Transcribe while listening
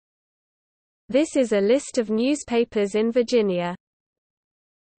This is a list of newspapers in Virginia.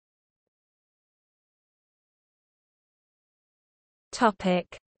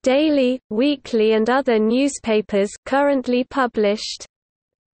 Topic: Daily, weekly and other newspapers currently published.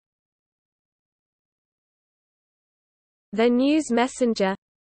 The News Messenger,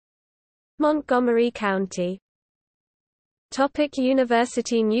 Montgomery County.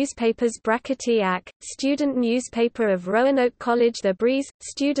 University newspapers Bracketeac, student newspaper of Roanoke College The Breeze,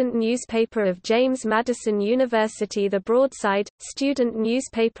 student newspaper of James Madison University The Broadside, student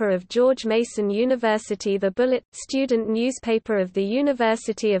newspaper of George Mason University The Bullet, student newspaper of the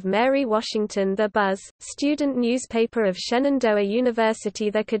University of Mary Washington The Buzz, student newspaper of Shenandoah University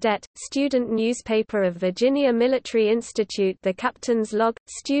The Cadet, student newspaper of Virginia Military Institute The Captain's Log,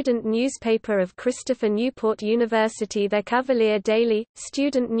 student newspaper of Christopher Newport University The Cavalier Daily,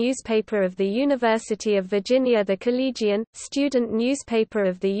 student newspaper of the University of Virginia The Collegian, student newspaper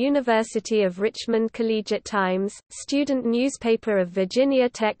of the University of Richmond Collegiate Times, student newspaper of Virginia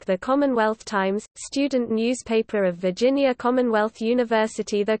Tech The Commonwealth Times, student newspaper of Virginia Commonwealth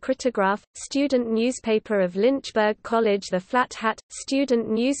University The Crittograph, student newspaper of Lynchburg College The Flat Hat, student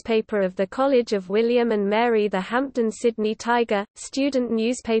newspaper of the College of William and Mary The Hampton-Sydney Tiger, student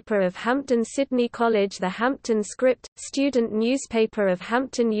newspaper of Hampton-Sydney College The Hampton Script, student newspaper of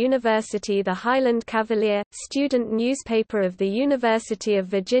Hampton University The Highland Cavalier, student newspaper of the University of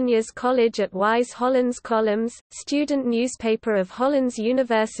Virginia's College at Wise Hollins Columns, student newspaper of Hollins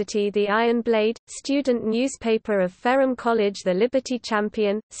University The Iron Blade, student newspaper of Ferrum College The Liberty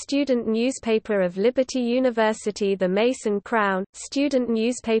Champion, student newspaper of Liberty University The Mason Crown, student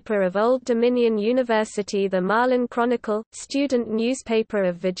newspaper of Old Dominion University The Marlin Chronicle, student newspaper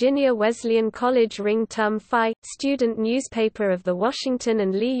of Virginia Wesleyan College Ring Tum Phi, student newspaper of the Washington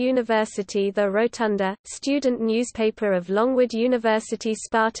and Lee University The Rotunda, student newspaper of Longwood University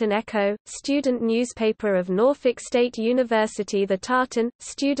Spartan Echo, student newspaper of Norfolk State University The Tartan,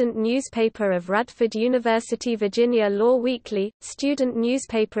 student newspaper of Radford University Virginia Law Weekly, student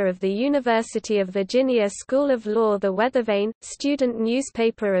newspaper of the University of Virginia School of Law The Weathervane, student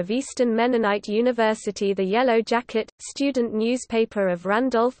newspaper of Eastern Mennonite University The Yellow Jacket, student newspaper of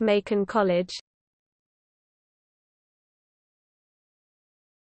Randolph-Macon College.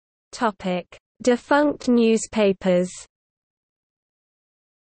 Defunct newspapers.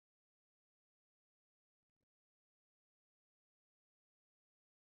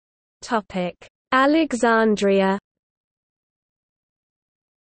 Alexandria.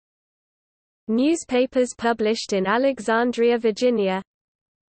 Newspapers published in Alexandria, Virginia.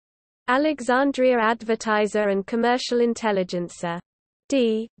 Alexandria Advertiser and Commercial Intelligencer.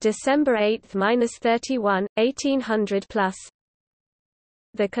 D. December 8–31, 1800+.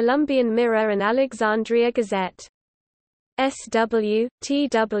 The Columbian Mirror and Alexandria Gazette. S.W.,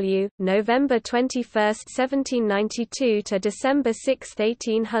 T.W., November 21, 1792 to December 6,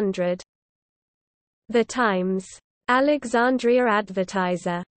 1800. The Times. Alexandria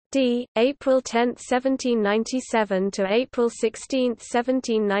Advertiser. D. April 10, 1797 to April 16,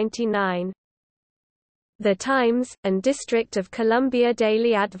 1799. The Times, and District of Columbia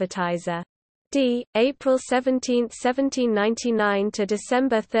Daily Advertiser. D. April 17, 1799 to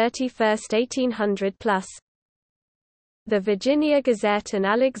December 31, 1800+. The Virginia Gazette and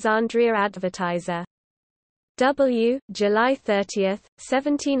Alexandria Advertiser. W. July 30,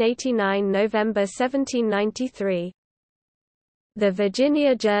 1789 November 1793. The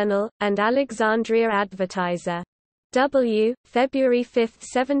Virginia Journal, and Alexandria Advertiser. W. February 5,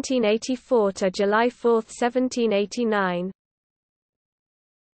 1784 to July 4, 1789.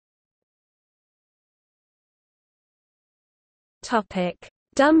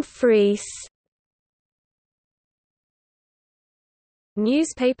 Dumfries.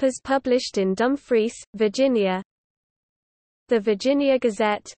 Newspapers published in Dumfries, Virginia. The Virginia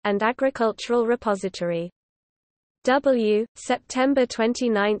Gazette, and Agricultural Repository. W. September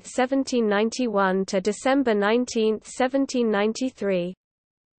 29, 1791 to December 19, 1793.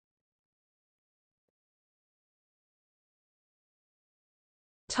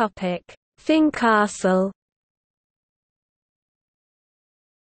 Fincastle.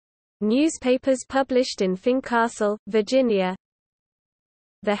 Newspapers published in Fincastle, Virginia.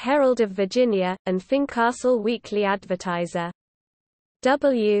 The Herald of Virginia, and Fincastle Weekly Advertiser.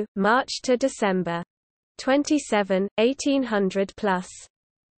 W. March to December 27, 1800+.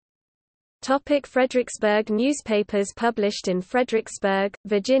 Fredericksburg. Newspapers published in Fredericksburg,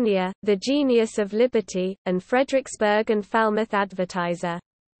 Virginia, The Genius of Liberty, and Fredericksburg and Falmouth Advertiser.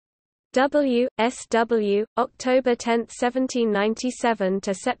 W. S. W., October 10, 1797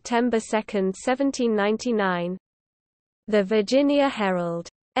 to September 2, 1799. The Virginia Herald.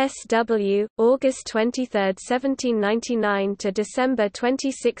 SW, August 23, 1799 to December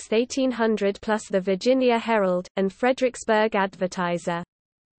 26, 1800 plus the Virginia Herald, and Fredericksburg Advertiser.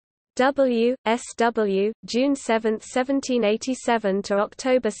 W. SW, June 7, 1787 to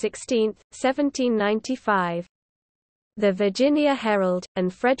October 16, 1795. The Virginia Herald,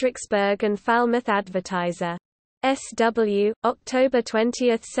 and Fredericksburg and Falmouth Advertiser. SW, October 20,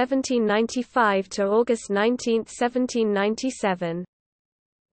 1795 to August 19, 1797.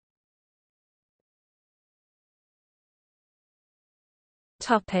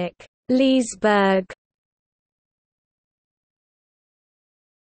 Leesburg.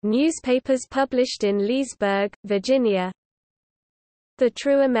 Newspapers published in Leesburg, Virginia. The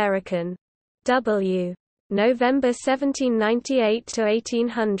True American. W. November 1798 to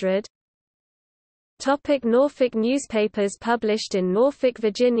 1800. Norfolk newspapers published in Norfolk,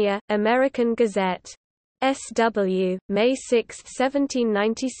 Virginia, American Gazette. SW, May 6,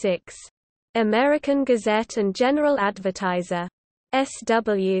 1796. American Gazette and General Advertiser.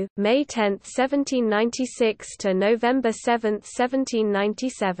 SW, May 10, 1796 to November 7,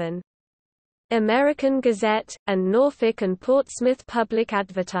 1797. American Gazette, and Norfolk and Portsmouth Public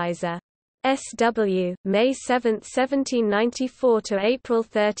Advertiser. SW, May 7, 1794 to April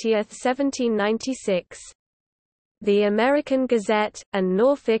 30, 1796. The American Gazette, and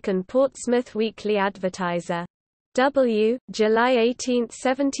Norfolk and Portsmouth Weekly Advertiser. W, July 18,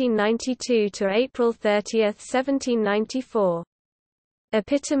 1792 to April 30, 1794.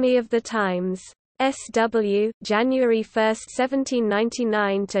 Epitome of the Times. SW, January 1,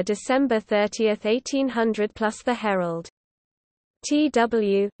 1799 to December 30, 1800 plus the Herald.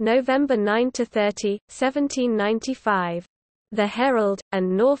 TW, November 9 to 30, 1795. The Herald,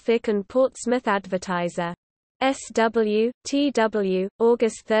 and Norfolk and Portsmouth Advertiser. SW, TW,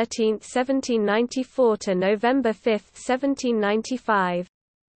 August 13, 1794 to November 5, 1795.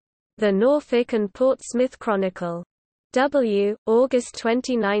 The Norfolk and Portsmouth Chronicle. W, August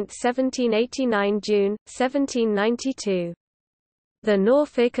 29, 1789 – June, 1792. The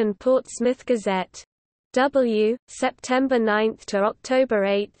Norfolk and Portsmouth Gazette. W, September 9 to October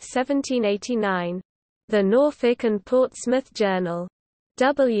 8, 1789. The Norfolk and Portsmouth Journal.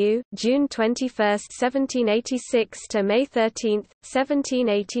 W, June 21, 1786 to May 13,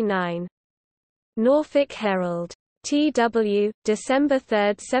 1789. Norfolk Herald. TW, December 3,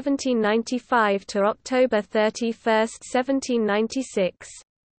 1795 to October 31, 1796.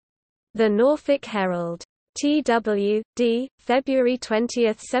 The Norfolk Herald. TW, D, February 20,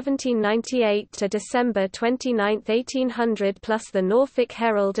 1798 to December 29, 1800 plus the Norfolk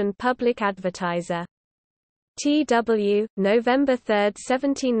Herald and Public Advertiser. TW, November 3,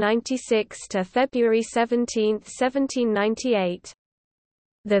 1796 to February 17, 1798.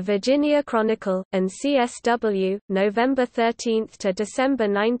 The Virginia Chronicle, and CSW, November 13 to December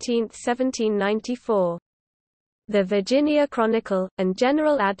 19, 1794. The Virginia Chronicle, and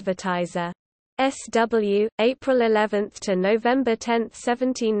General Advertiser. SW, April 11 to November 10,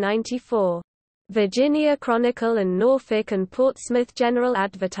 1794. Virginia Chronicle and Norfolk and Portsmouth General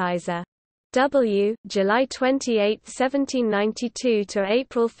Advertiser. W, July 28, 1792 to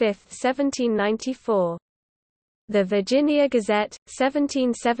April 5, 1794. The Virginia Gazette,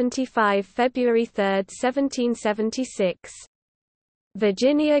 1775 February 3, 1776.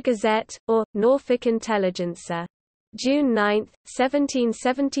 Virginia Gazette, or, Norfolk Intelligencer. June 9,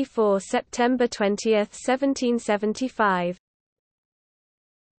 1774 September 20, 1775.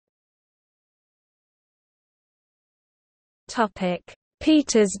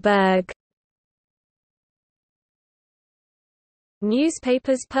 Petersburg.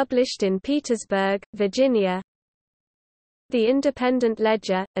 Newspapers published in Petersburg, Virginia. The Independent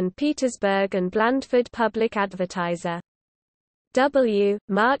Ledger, and Petersburg and Blandford Public Advertiser. W,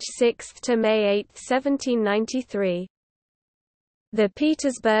 March 6 to May 8, 1793. The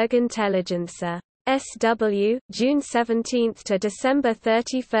Petersburg Intelligencer. SW, June 17 to December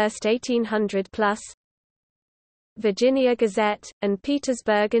 31, 1800 plus. Virginia Gazette, and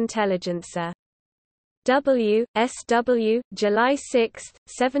Petersburg Intelligencer. W, SW, July 6,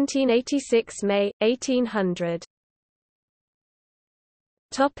 1786 May, 1800.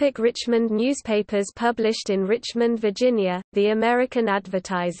 Richmond newspapers published in Richmond, Virginia, The American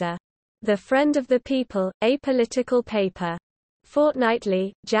Advertiser. The Friend of the People, a political paper.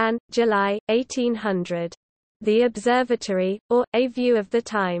 Fortnightly, Jan, July, 1800. The Observatory, or, A View of the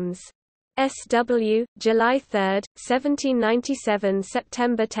Times. SW, July 3, 1797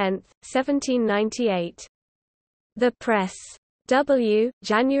 September 10, 1798. The Press. W,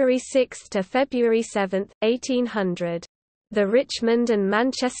 January 6 to February 7, 1800. The Richmond and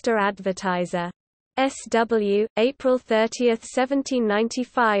Manchester Advertiser. SW, April 30,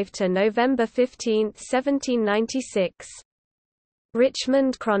 1795 to November 15, 1796.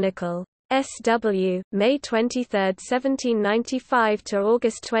 Richmond Chronicle. SW, May 23, 1795 to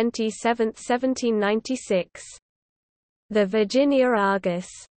August 27, 1796. The Virginia Argus.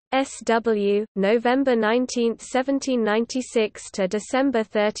 SW, November 19, 1796 to December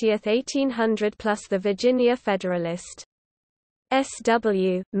 30, 1800 plus the Virginia Federalist.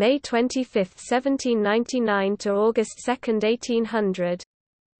 SW, May 25, 1799 to August 2, 1800.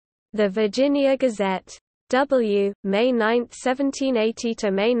 The Virginia Gazette. W, May 9, 1780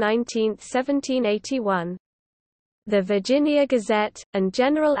 to May 19, 1781. The Virginia Gazette, and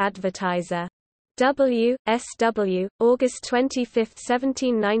General Advertiser. W, SW, August 25,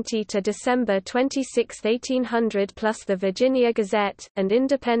 1790 to December 26, 1800 plus the Virginia Gazette, and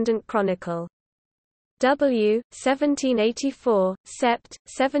Independent Chronicle. W, 1784, Sept.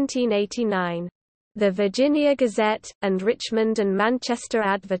 1789. The Virginia Gazette, and Richmond and Manchester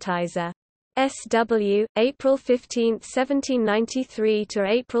Advertiser. SW, April 15, 1793 to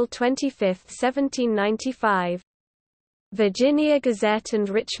April 25, 1795. Virginia Gazette and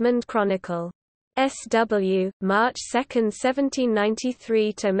Richmond Chronicle. SW, March 2,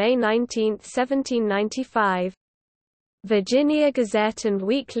 1793 to May 19, 1795. Virginia Gazette and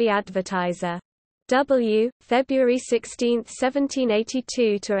Weekly Advertiser. W, February 16,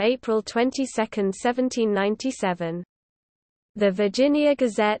 1782 to April 22, 1797. The Virginia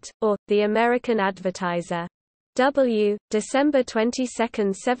Gazette, or, the American Advertiser. W, December 22,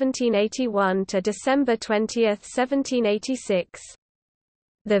 1781 to December 20, 1786.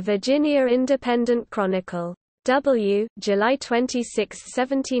 The Virginia Independent Chronicle. W, July 26,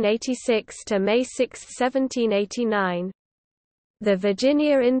 1786 to May 6, 1789. The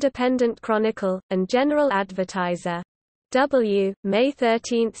Virginia Independent Chronicle, and General Advertiser. W, May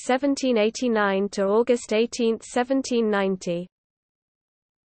 13, 1789 to August 18, 1790.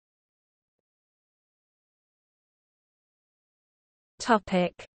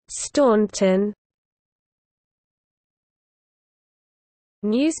 Staunton.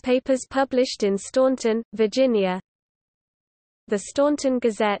 Newspapers published in Staunton, Virginia. The Staunton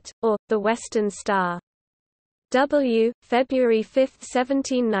Gazette, or, the Western Star. W, February 5,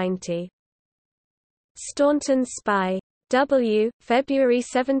 1790. Staunton Spy. W, February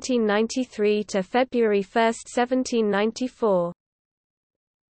 1793 to February 1, 1794.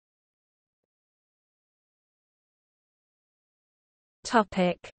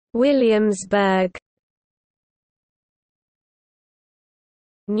 Williamsburg.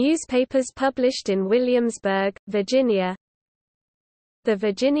 Newspapers published in Williamsburg, Virginia. The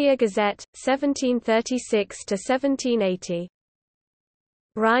Virginia Gazette, 1736 to 1780.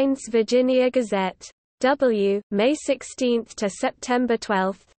 Rhines Virginia Gazette. W, May 16 to September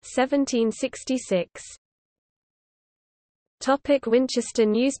 12, 1766. Winchester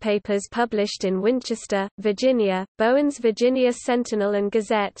newspapers published in Winchester, Virginia, Bowen's Virginia Sentinel and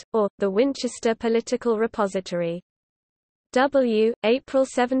Gazette, or, the Winchester Political Repository. W, April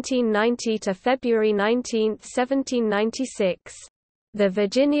 1790 to February 19, 1796. The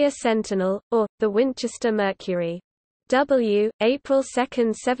Virginia Sentinel, or, the Winchester Mercury. W, April 2,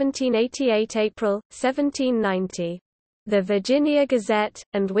 1788 April, 1790. The Virginia Gazette,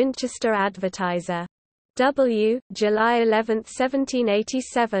 and Winchester Advertiser. W, July 11,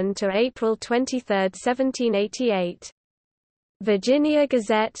 1787 to April 23, 1788. Virginia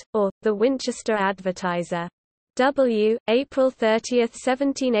Gazette, or, the Winchester Advertiser. W, April 30,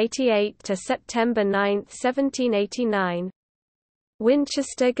 1788 to September 9, 1789.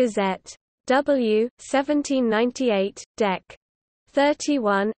 Winchester Gazette. W, 1798, Dec.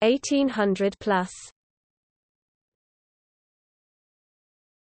 31, 1800 plus.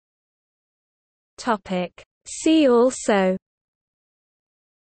 See also: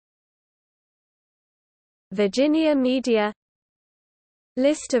 Virginia Media,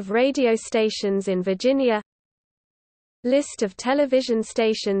 List of radio stations in Virginia, List of television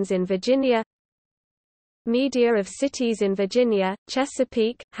stations in Virginia, Media of cities in Virginia: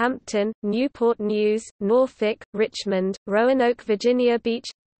 Chesapeake, Hampton, Newport News, Norfolk, Richmond, Roanoke, Virginia Beach.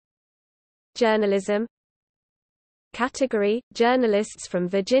 Journalism. Category: Journalists from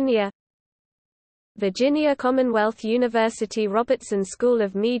Virginia. Virginia Commonwealth University Robertson School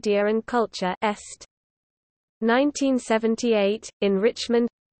of Media and Culture Est. 1978, in Richmond.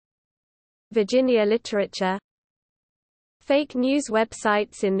 Virginia Literature. Fake news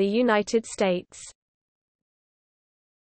websites in the United States.